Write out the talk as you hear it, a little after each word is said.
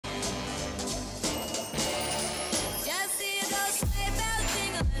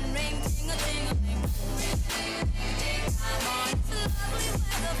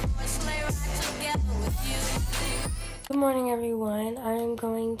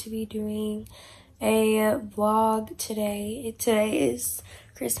to be doing a vlog today. Today is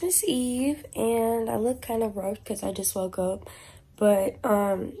Christmas Eve and I look kind of rough because I just woke up. But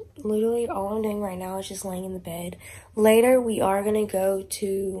literally all I'm doing right now is just laying in the bed. Later we are gonna go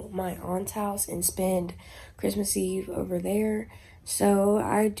to my aunt's house and spend Christmas Eve over there. So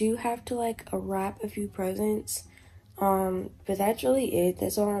I do have to like wrap a few presents. But that's really it.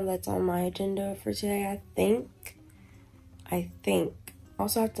 That's all that's on my agenda for today, I think.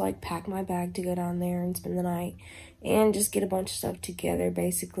 Also have to like pack my bag to go down there and spend the night and just get a bunch of stuff together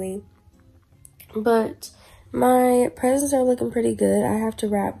basically. But my presents are looking pretty good. I have to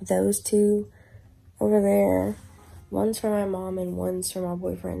wrap those two over there. One's for my mom and one's for my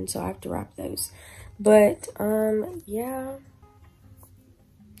boyfriend, so I have to wrap those. But yeah.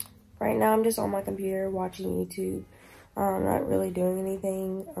 Right now I'm just on my computer watching YouTube. I'm not really doing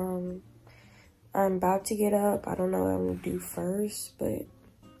anything. I'm about to get up. I don't know what I'm gonna do first, but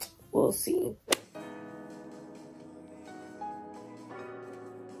we'll see.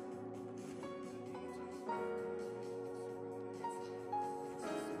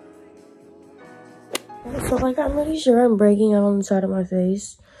 So like I'm pretty sure I'm breaking out on the side of my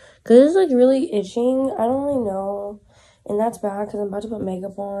face because it's like really itching. I don't really know, and that's bad because I'm about to put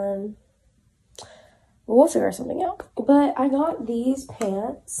makeup on. We'll figure something out. But I got these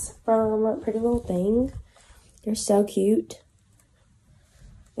pants from Pretty Little Thing. They're so cute.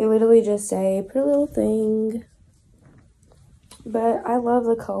 They literally just say Pretty Little Thing. But I love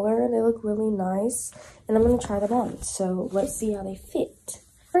the color. They look really nice. And I'm going to try them on. So let's see how they fit.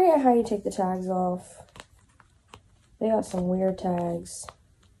 I forget how you take the tags off. They got some weird tags.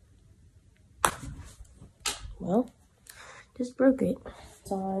 Well, just broke it.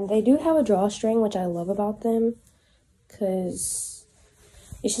 On. They do have a drawstring, which I love about them because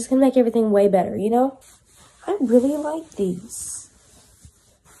it's just gonna make everything way better, you know? I really like these.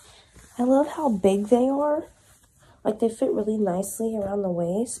 I love how big they are. Like they fit really nicely around the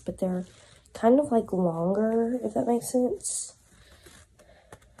waist, but they're kind of like longer, if that makes sense.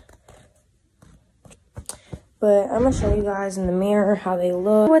 But I'm gonna show you guys in the mirror how they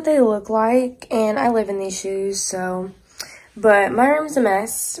look, what they look like, and I live in these shoes, so. But my room's a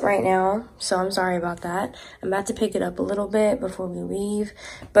mess right now, so I'm sorry about that. I'm about to pick it up a little bit before we leave.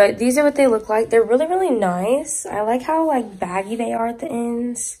 But these are what they look like. They're really, really nice. I like how like baggy they are at the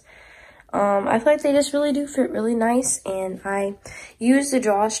ends. I feel like they just really do fit really nice. And I use the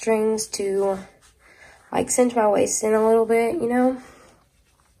drawstrings to like cinch my waist in a little bit, you know.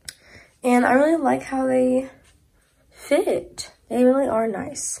 And I really like how they fit. They really are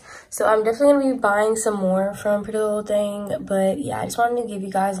nice. So I'm definitely going to be buying some more from Pretty Little Thing. But yeah, I just wanted to give you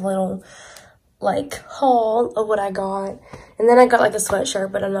guys a little like haul of what I got. And then I got like a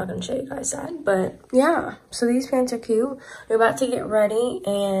sweatshirt, but I'm not going to show you guys that. But yeah, so these pants are cute. We're about to get ready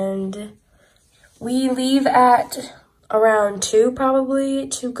and we leave at around 2 probably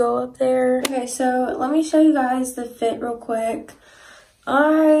to go up there. Okay, so let me show you guys the fit real quick.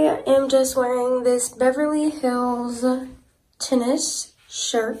 I am just wearing this Beverly Hills tennis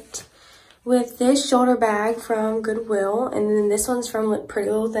shirt with this shoulder bag from Goodwill, and then this one's from Pretty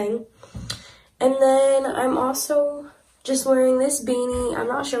Little Thing. And then I'm also just wearing this beanie. I'm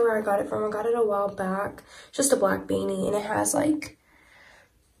not sure where I got it from. I got it a while back. Just a black beanie, and it has like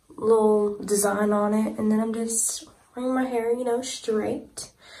little design on it. And then I'm just wearing my hair, you know,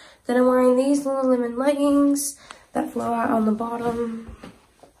 straight. Then I'm wearing these Lululemon leggings that flow out on the bottom.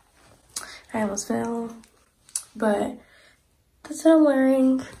 I almost fell, but that's what I'm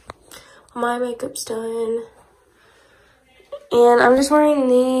wearing. My makeup's done. And I'm just wearing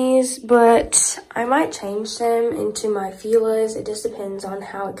these, but I might change them into my Fila's. It just depends on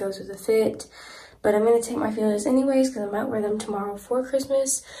how it goes with the fit. But I'm going to take my Fila's anyways because I might wear them tomorrow for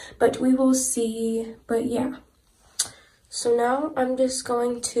Christmas. But we will see. But yeah. So now I'm just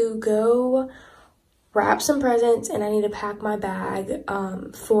going to go wrap some presents, and I need to pack my bag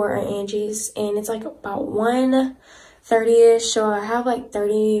for Angie's. And it's like about 1:30ish, so I have like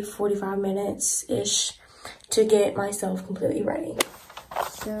 45 minutes ish to get myself completely ready.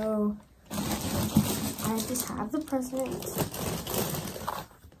 So I just have the presents,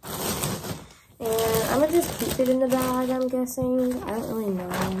 and I'm gonna just keep it in the bag, I'm guessing. I don't really know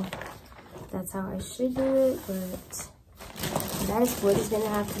if that's how I should do it, but that is what it's gonna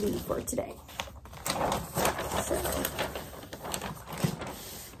have to be for today. So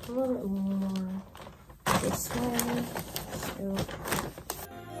a little bit more this way. So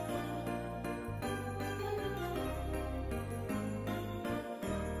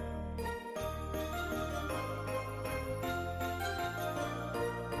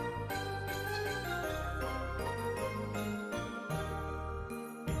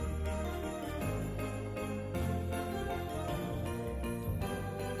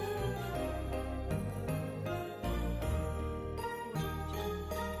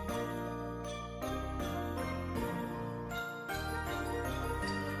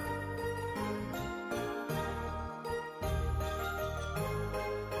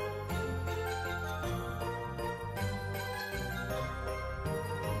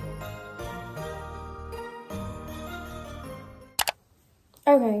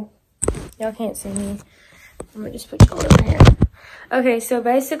Okay, y'all can't see me. I'm gonna just put y'all over here. Okay, so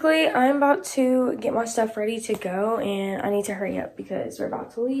basically I'm about to get my stuff ready to go, and I need to hurry up because we're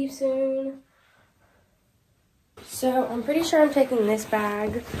about to leave soon. So I'm pretty sure I'm taking this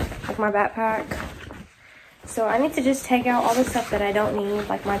bag, like my backpack. So I need to just take out all the stuff that I don't need,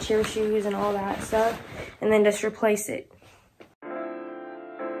 like my cheer shoes and all that stuff, and then just replace it.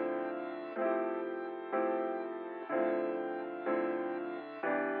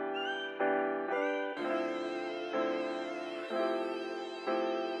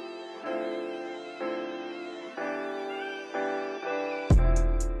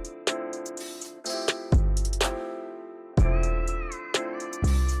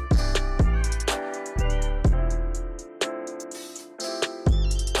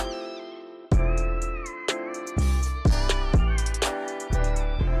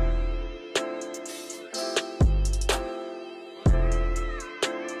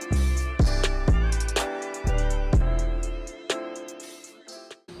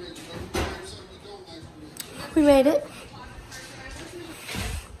 We made it.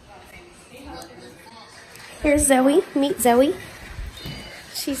 Here's Zoe. Meet Zoe.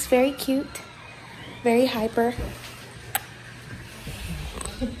 She's very cute, very hyper.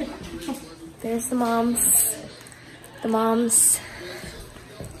 There's the moms. The moms.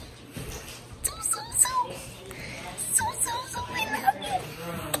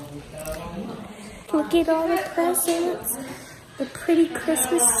 Look at all the presents. The pretty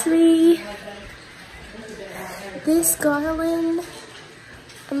Christmas tree. This garland,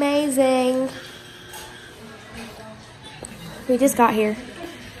 amazing. We just got here,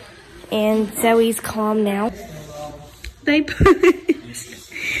 and Zoe's calm now. They put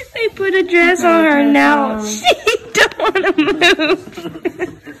a dress on her now. She don't want to move.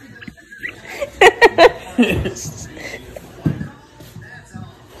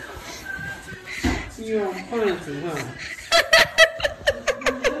 You're on fancy, huh?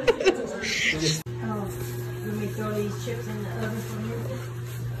 Let me throw these chips in the oven for you.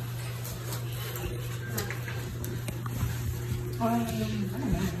 I don't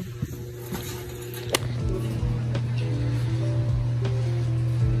know.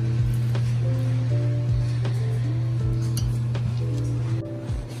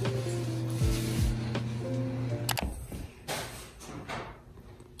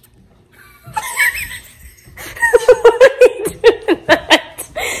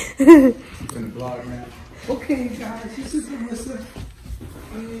 Gonna vlog now. Okay, guys, this is Arissa.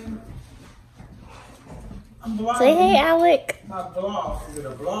 And I'm vlogging. Say hey, Alec. Not vlog. Is it a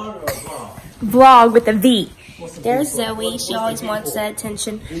vlog or a vlog? Vlog with a V. What's the There's V for? Zoe. She always wants that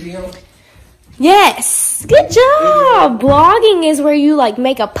attention. Video? Yes. Good job. Blogging is where you like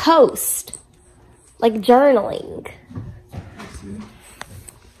make a post. Like journaling. Let's see.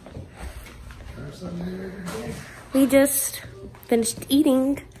 There's something here every day. We just finished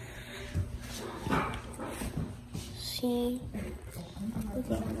eating. She.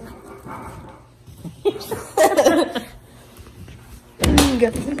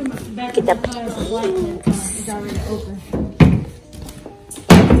 Get the It's already open.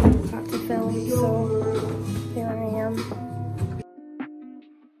 Got to film, so here I am.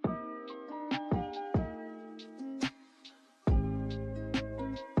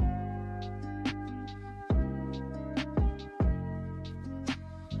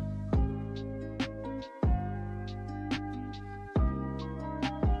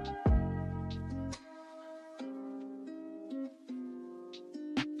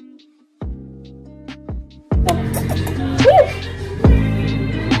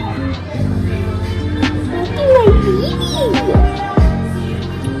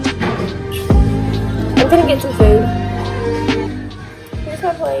 I'm gonna get some food. Here's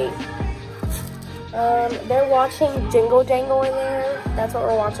my plate. They're watching Jingle Jangle in there. That's what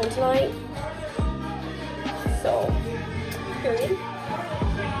we're watching tonight. So, period.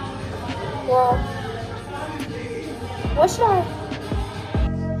 Well, what should I?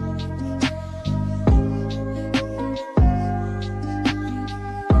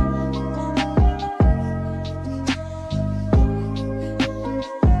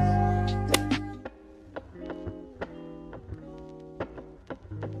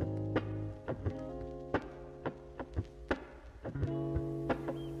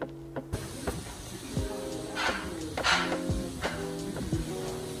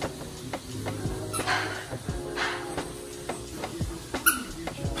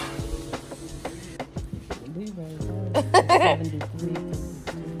 We were 73.